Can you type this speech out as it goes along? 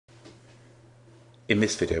In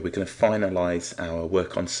this video we're going to finalise our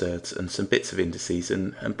work on surds and some bits of indices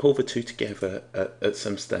and pull the two together at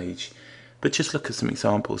some stage, but just look at some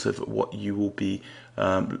examples of what you will be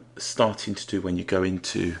starting to do when you go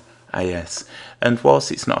into AS. And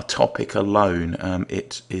whilst it's not a topic alone,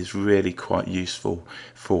 it is really quite useful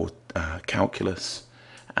for calculus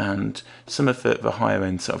and some of the higher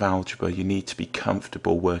end sort of algebra. You need to be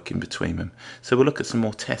comfortable working between them. So we'll look at some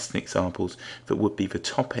more testing examples that would be the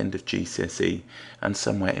top end of GCSE and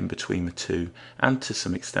somewhere in between the two, and to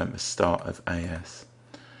some extent the start of AS.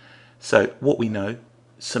 So what we know,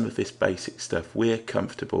 some of this basic stuff, we're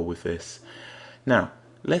comfortable with this. Now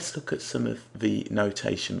let's look at some of the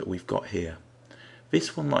notation that we've got here.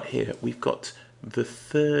 This one right here, we've got the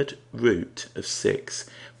third root of 6.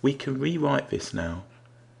 We can rewrite this now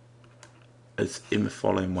as in the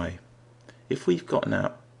following way. If we've got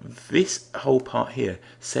now, this whole part here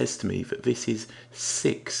says to me that this is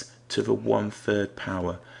 6 to the 1/3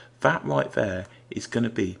 power. That right there is going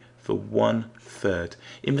to be the 1/3.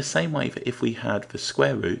 In the same way that if we had the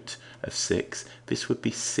square root of 6, this would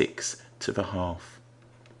be 6 to the half.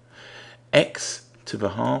 X to the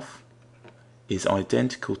half is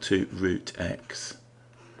identical to root x.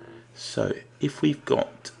 So if we've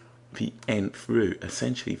got the nth root,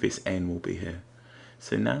 essentially this n will be here.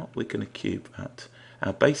 So now we're going to cube that.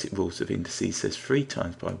 Our basic rules of indices says 3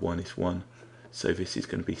 times by 1 is 1, so this is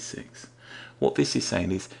going to be 6. What this is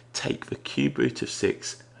saying is take the cube root of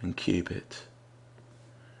 6 and cube it.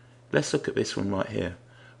 Let's look at this one right here.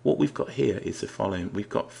 What we've got here is the following. We've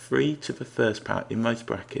got 3 to the first power in most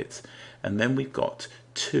brackets, and then we've got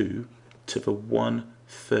 2 to the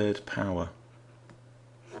 1/3 power.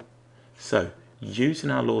 So using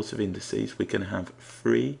our laws of indices, we're going to have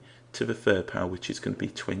 3 to the 3rd power, which is going to be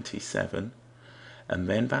 27, and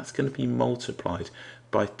then that's going to be multiplied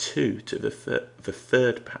by 2 to the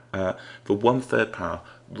 1/3 power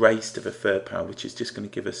raised to the 3rd power, which is just going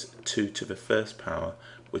to give us 2 to the 1st power,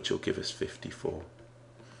 which will give us 54.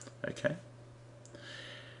 Okay,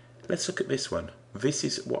 let's look at this one. This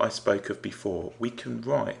is what I spoke of before. We can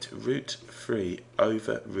write root 3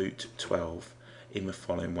 over root 12 in the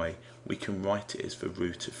following way. We can write it as the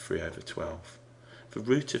root of 3 over 12. The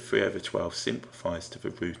root of 3 over 12 simplifies to the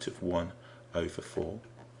root of 1 over 4,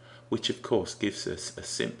 which of course gives us a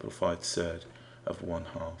simplified surd of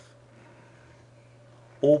 1/2.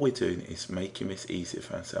 All we're doing is making this easier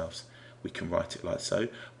for ourselves. We can write it like so,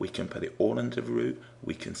 we can put it all under the root,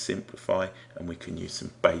 we can simplify, and we can use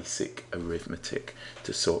some basic arithmetic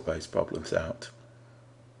to sort those problems out.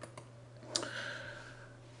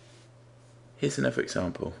 Here's another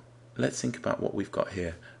example. Let's think about what we've got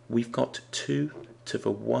here. We've got 2 to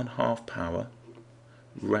the 1/2 power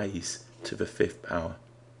raised to the 5th power.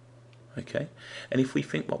 Okay, and if we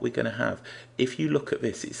think what we're going to have, if you look at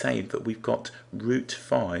this, it's saying that we've got root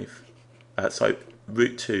 2 times by root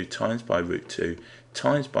 2 times by root 2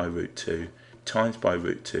 times by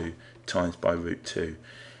root 2 times by root 2.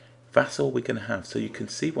 That's all we're going to have. So you can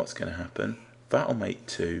see what's going to happen. That'll make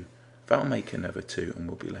 2, that'll make another 2, and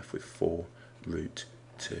we'll be left with 4 root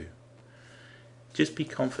 2. Just be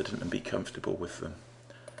confident and be comfortable with them.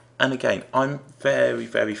 And again, I'm very,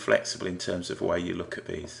 very flexible in terms of the way you look at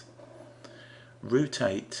these. Root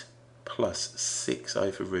 8 plus 6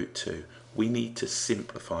 over root 2. We need to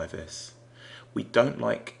simplify this. We don't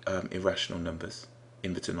like irrational numbers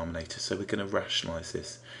in the denominator, so we're going to rationalise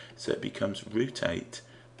this. So it becomes root 8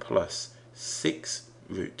 plus 6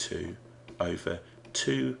 root 2 over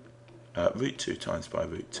root 2 times by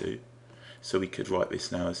root 2. So we could write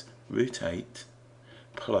this now as root 8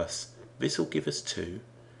 plus, this will give us 2,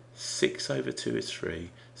 6 over 2 is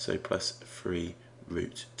 3, so plus 3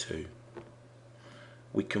 root 2.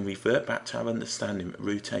 We can revert back to our understanding that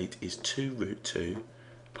root 8 is 2 root 2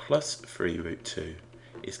 plus 3 root 2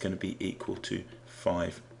 is going to be equal to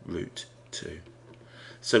 5 root 2.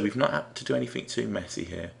 So we've not had to do anything too messy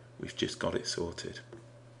here, we've just got it sorted.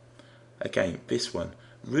 Again, this one,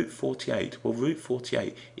 root 48, well root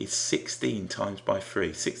 48 is 16 times by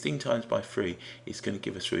 3. 16 times by 3 is going to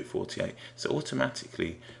give us root 48. So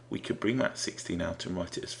automatically we could bring that 16 out and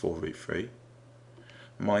write it as 4 root 3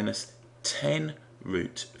 minus 10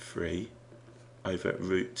 root 3 over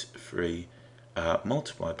root 3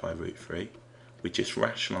 multiplied by root 3. We're just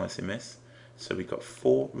rationalising this. So we've got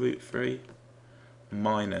 4 root 3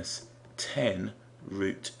 minus 10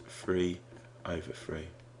 root 3 over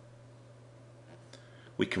 3.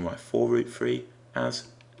 We can write 4 root 3 as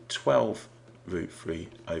 12 root 3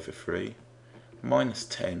 over 3 minus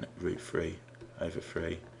 10 root 3 over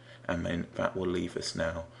 3, and then that will leave us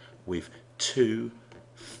now with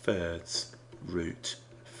 2/3 root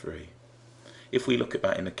 3. If we look at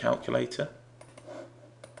that in a calculator,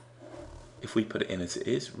 if we put it in as it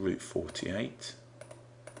is, root 48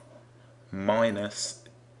 minus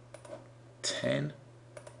 10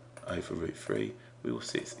 over root 3, we will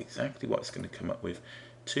see it's exactly what it's going to come up with,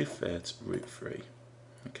 2/3 root 3.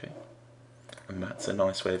 Okay, and that's a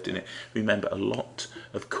nice way of doing it. Remember, a lot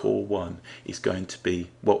of core 1 is going to be,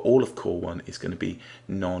 well, all of core 1 is going to be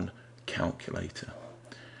non-calculator.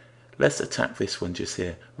 Let's attack this one just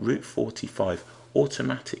here, root 45.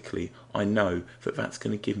 Automatically I know that that's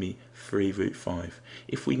going to give me 3 root 5.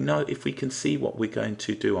 If we can see what we're going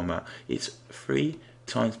to do on that, it's 3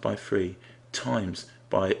 times by 3 times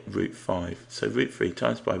by root 5. So root 3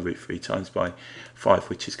 times by root 3 times by 5,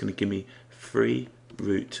 which is going to give me 3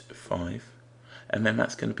 root 5, and then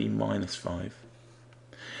that's going to be minus 5.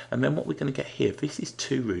 And then what we're going to get here, this is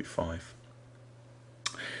 2 root 5.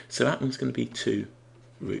 So that one's going to be 2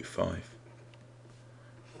 root 5.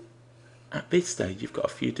 At this stage you've got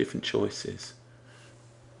a few different choices.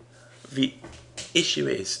 The issue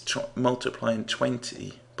is multiplying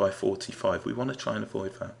 20 by 45. We want to try and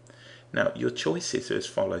avoid that. Now your choices are as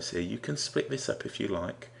follows here. You can split this up if you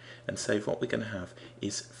like and say what we're going to have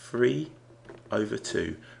is 3 over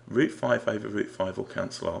 2. Root 5 over root 5 will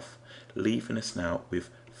cancel off, leaving us now with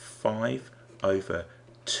 5 over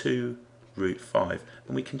 2 root 5.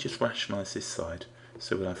 And we can just rationalise this side.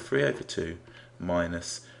 So we'll have 3 over 2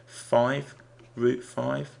 minus 5 root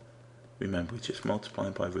 5. Remember, we're just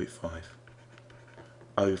multiplying by root 5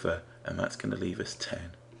 over, and that's going to leave us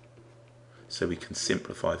 10. So we can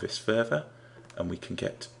simplify this further and we can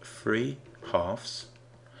get 3 halves,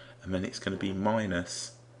 and then it's going to be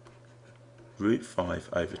minus root 5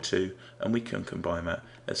 over 2, and we can combine that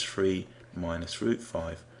as 3 minus root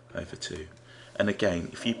 5 over 2. And again,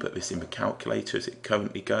 if you put this in the calculator as it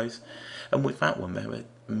currently goes, and with that one there are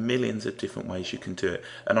millions of different ways you can do it,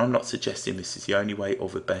 and I'm not suggesting this is the only way or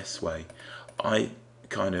the best way. I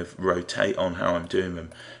kind of rotate on how I'm doing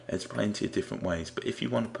them. There's plenty of different ways, but if you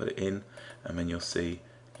want to put it in, and then you'll see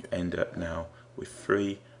you end up now with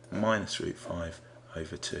 3 minus root 5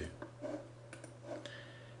 over 2.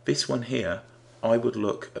 This one here, I would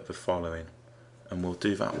look at the following, and we'll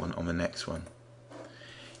do that one on the next one.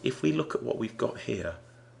 If we look at what we've got here,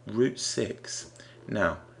 root 6.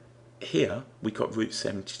 Now, here we got root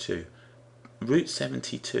 72. Root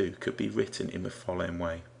 72 could be written in the following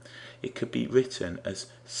way. It could be written as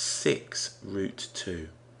 6 root 2.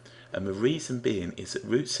 And the reason being is that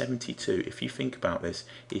root 72, if you think about this,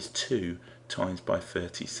 is 2 times by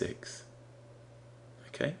 36.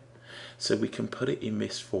 Okay? So we can put it in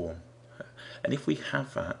this form. And if we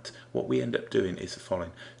have that, what we end up doing is the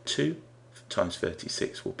following. 2 times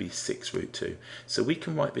 36 will be 6 root 2. So we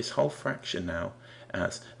can write this whole fraction now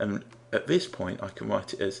as, and at this point I can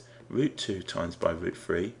write it as root 2 times by root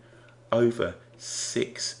 3 over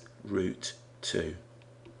 6 root 2.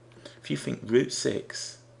 If you think root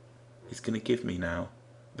 6 is going to give me now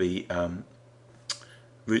the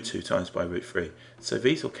root 2 times by root 3. So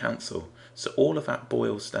these will cancel. So all of that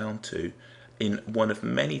boils down to, in one of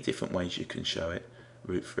many different ways you can show it,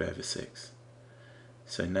 root 3 over 6.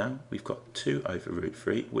 So now we've got 2 over root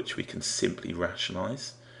 3, which we can simply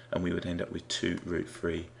rationalise, and we would end up with 2 root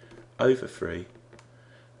 3 over 3.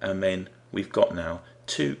 And then we've got now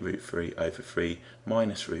 2 root 3 over 3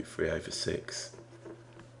 minus root 3 over 6,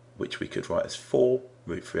 which we could write as 4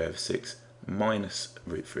 root 3 over 6 minus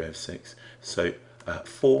root 3 over 6. So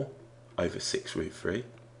 4 over 6 root 3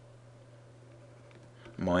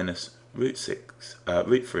 minus root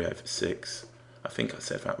 3 over 6. I think I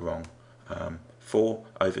said that wrong. 4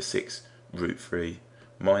 over 6 root 3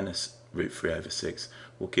 minus root 3 over 6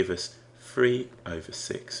 will give us 3 over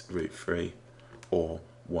 6 root 3, or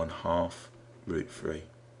 1/2 root 3.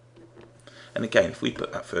 And again, if we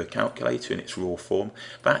put that for a calculator in its raw form,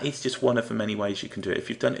 that is just one of the many ways you can do it. If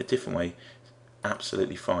you've done it a different way,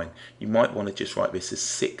 absolutely fine. You might want to just write this as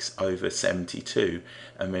 6 over 72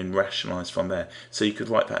 and then rationalise from there. So you could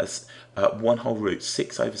write that as 1/2 root.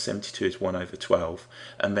 6 over 72 is 1 over 12,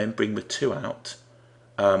 and then bring the 2 out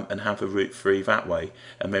and have a root 3 that way,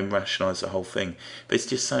 and then rationalise the whole thing. There's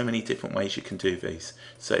just so many different ways you can do these.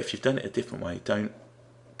 So if you've done it a different way, don't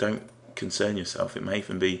concern yourself. It may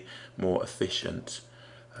even be more efficient.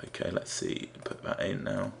 Okay, let's see, put that in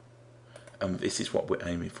now. And this is what we're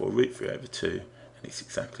aiming for, root 3 over 2, and it's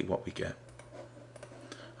exactly what we get.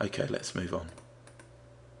 Okay, let's move on.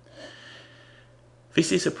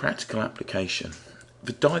 This is a practical application.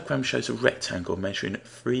 The diagram shows a rectangle measuring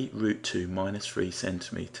 3 root 2 minus 3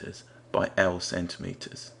 centimetres by L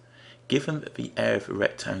centimetres. Given that the area of a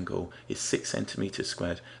rectangle is 6 centimetres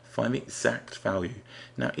squared, Find the exact value.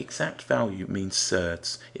 Now, exact value means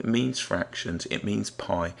surds, it means fractions, it means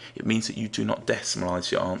pi, it means that you do not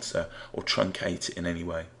decimalize your answer or truncate it in any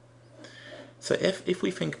way. So if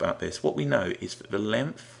we think about this, what we know is that the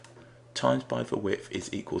length times by the width is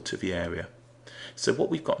equal to the area. So what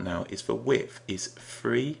we've got now is the width is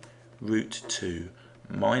 3 root 2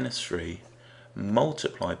 minus 3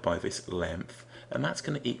 multiplied by this length, and that's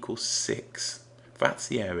going to equal 6. That's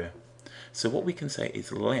the area. So what we can say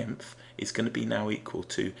is length is going to be now equal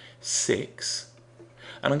to 6.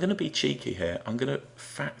 And I'm going to be cheeky here. I'm going to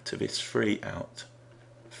factor this 3 out.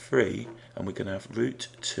 3, and we're going to have root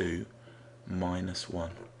 2 minus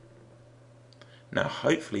 1. Now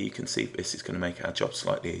hopefully you can see this is going to make our job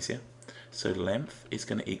slightly easier. So length is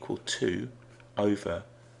going to equal 2 over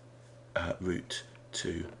root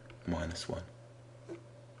 2 minus 1.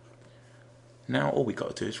 Now all we've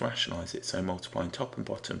got to do is rationalise it, so multiplying top and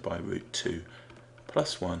bottom by root 2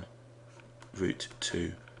 plus 1, root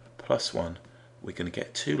 2 plus 1, we're going to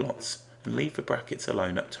get 2 lots, and leave the brackets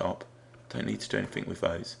alone up top, don't need to do anything with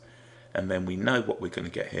those. And then we know what we're going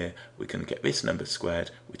to get here, we're going to get this number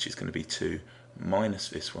squared, which is going to be 2, minus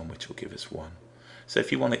this one, which will give us 1. So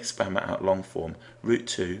if you want to expand that out long form, root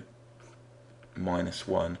 2 minus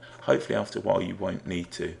 1, hopefully after a while you won't need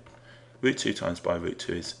to. Root 2 times by root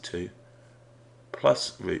 2 is 2,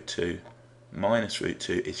 plus root 2 minus root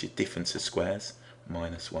 2 is your difference of squares,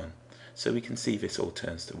 minus 1. So we can see this all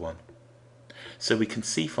turns to 1. So we can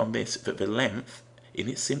see from this that the length in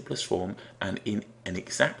its simplest form and in an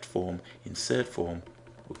exact form, in surd form,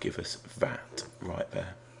 will give us that right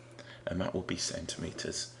there. And that will be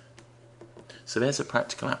centimetres. So there's a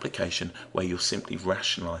practical application where you're simply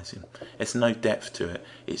rationalising. There's no depth to it,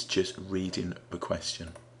 it's just reading the question.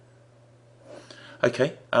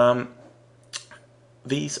 Okay,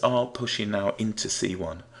 these are pushing now into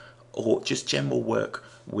C1, or just general work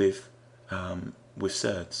with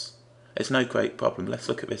surds. There's no great problem. Let's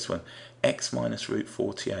look at this one. X minus root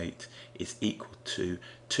 48 is equal to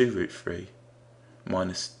 2 root 3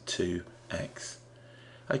 minus 2x.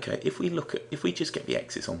 Okay, if we just get the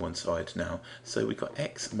x's on one side now, so we've got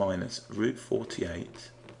x minus root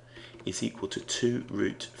 48 is equal to 2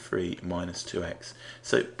 root 3 minus 2x.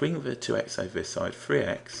 So bring the 2x over this side,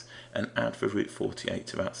 3x, and add the root 48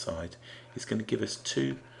 to that side. It's going to give us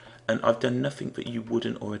 2, and I've done nothing that you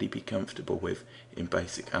wouldn't already be comfortable with in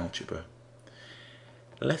basic algebra.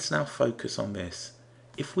 Let's now focus on this.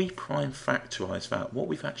 If we prime factorise that, what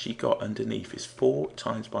we've actually got underneath is 4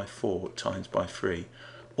 times by 4 times by 3,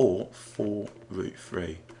 or 4 root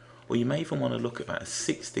 3. Or you may even want to look at that as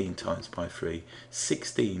 16 times by 3.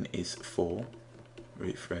 16 is 4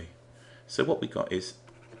 root 3. So what we got is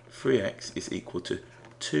 3x is equal to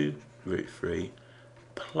 2 root 3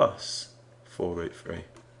 plus 4 root 3.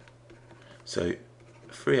 So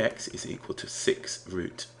 3x is equal to 6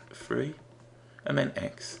 root 3, and then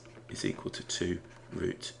x is equal to 2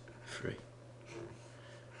 root 3.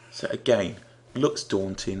 So again, looks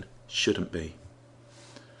daunting, shouldn't be.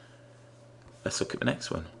 Let's look at the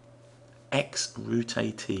next one. X root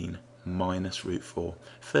 18 minus root 4.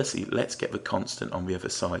 Firstly, let's get the constant on the other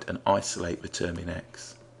side and isolate the term in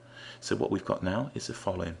x. So what we've got now is the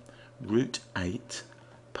following. Root 8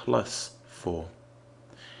 plus 4.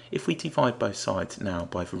 If we divide both sides now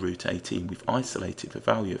by the root 18, we've isolated the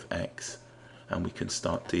value of x, and we can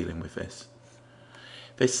start dealing with this.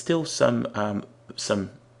 There's still some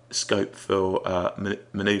scope for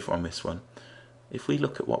manoeuvre on this one. If we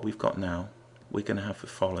look at what we've got now, we're going to have the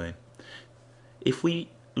following. If we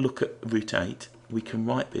look at root 8, we can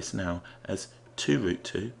write this now as 2 root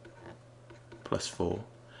 2 plus 4,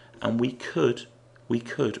 and we could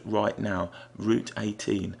write now root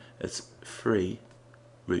 18 as 3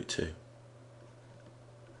 root 2.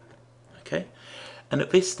 Okay, and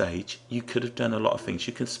at this stage you could have done a lot of things.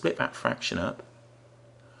 You can split that fraction up,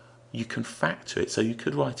 you can factor it, so you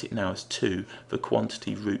could write it now as 2, the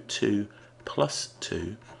quantity root 2 plus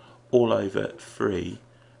 2, all over 3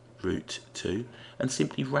 root 2, and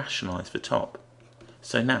simply rationalise the top.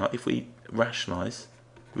 So now if we rationalise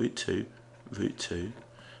root 2,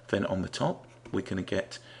 then on the top we're going to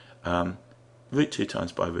get root 2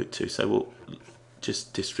 times by root 2, so we'll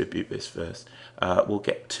just distribute this first. We'll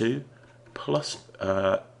get 2 plus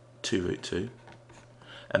 2 root 2,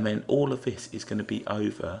 and then all of this is going to be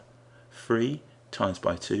over 3 times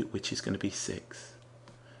by 2, which is going to be 6.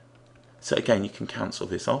 So again, you can cancel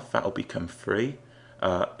this off. That will become 3.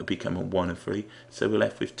 It'll become a 1 and 3. So we're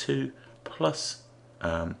left with 2 plus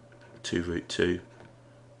 2 root 2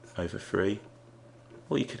 over 3.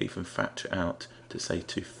 Or you could even factor it out to say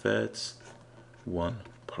 2/3 1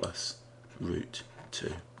 plus root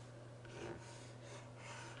 2.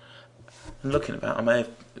 And looking at that, I may have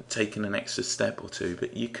taken an extra step or two,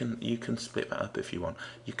 but you can split that up if you want.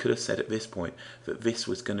 You could have said at this point that this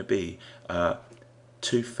was going to be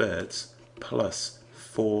 2/3 plus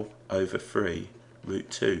 4/3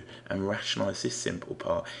 root 2 and rationalise this simple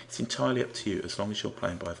part. It's entirely up to you as long as you're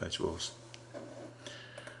playing by those rules.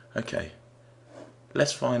 Okay,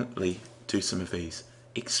 let's finally do some of these.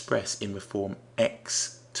 Express in the form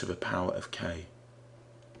x to the power of k.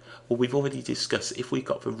 Well, we've already discussed if we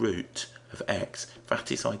got the root of x,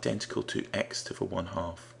 that is identical to x to the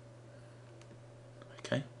 1/2.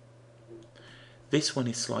 Okay? This one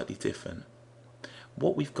is slightly different.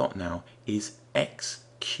 What we've got now is x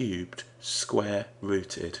cubed square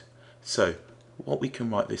rooted. So what we can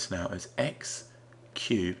write this now as x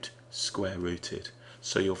cubed square rooted.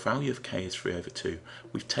 So your value of k is 3/2.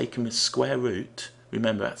 We've taken the square root,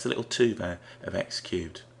 remember that's a little 2 there, of x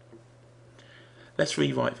cubed. Let's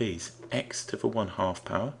rewrite these. X to the 1/2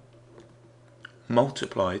 power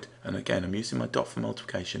multiplied, and again I'm using my dot for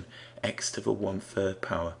multiplication, x to the 1/3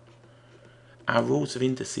 power. Our rules of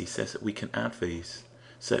indices says that we can add these,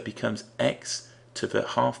 so it becomes x to the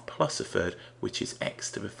 1/2 plus 1/3, which is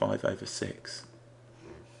x to the 5/6.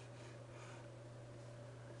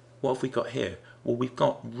 What have we got here? Well, we've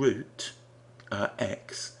got root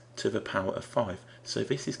x to the power of 5, so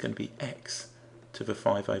this is going to be x to the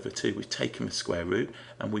 5/2. We've taken the square root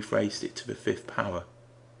and we've raised it to the 5th power.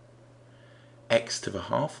 X to the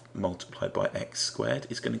 1/2 multiplied by x squared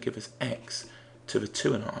is going to give us x to the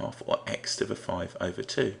 2.5, or x to the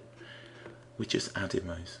 5/2. We just added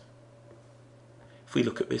those. If we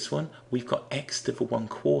look at this one, we've got x to the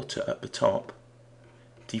 1/4 at the top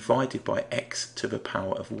divided by x to the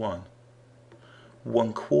power of 1.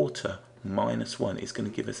 1/4 minus 1 is going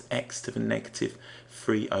to give us x to the negative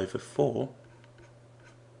 3/4,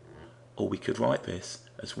 or we could write this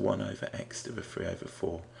as 1/x to the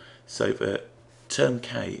 3/4. So the term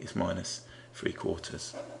k is minus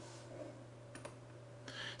 3/4.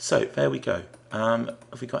 So there we go.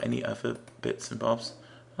 Have we got any other bits and bobs?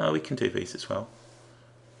 Oh, we can do these as well.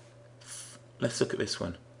 Let's look at this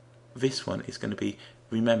one. This one is going to be,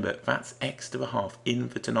 remember, that's x to the 1/2 in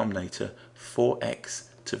the denominator, 4x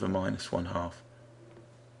to the minus 1/2.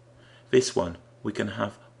 This one, we're going to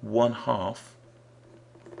have 1/2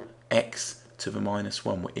 x to the minus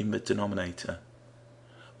 1, we're in the denominator.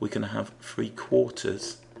 We're going to have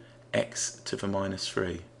 3/4 x to the minus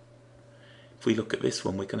 3. If we look at this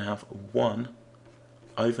one, we're going to have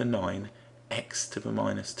 1/9 x to the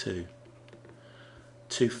minus 2.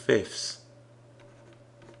 2/5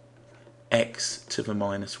 x to the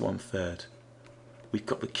minus 1/3. We've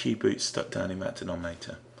got the cube root stuck down in that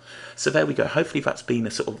denominator. So there we go. Hopefully that's been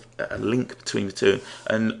a sort of a link between the two,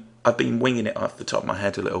 and I've been winging it off the top of my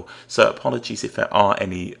head a little, so apologies if there are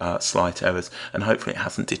any slight errors, and hopefully it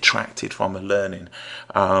hasn't detracted from the learning,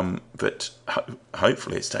 but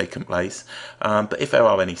hopefully it's taken place. But if there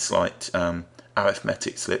are any slight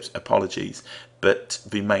arithmetic slips, apologies, but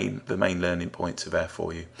the main learning points are there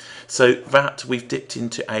for you. So that, we've dipped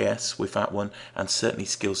into AS with that one, and certainly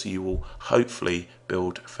skills you will hopefully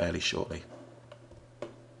build fairly shortly.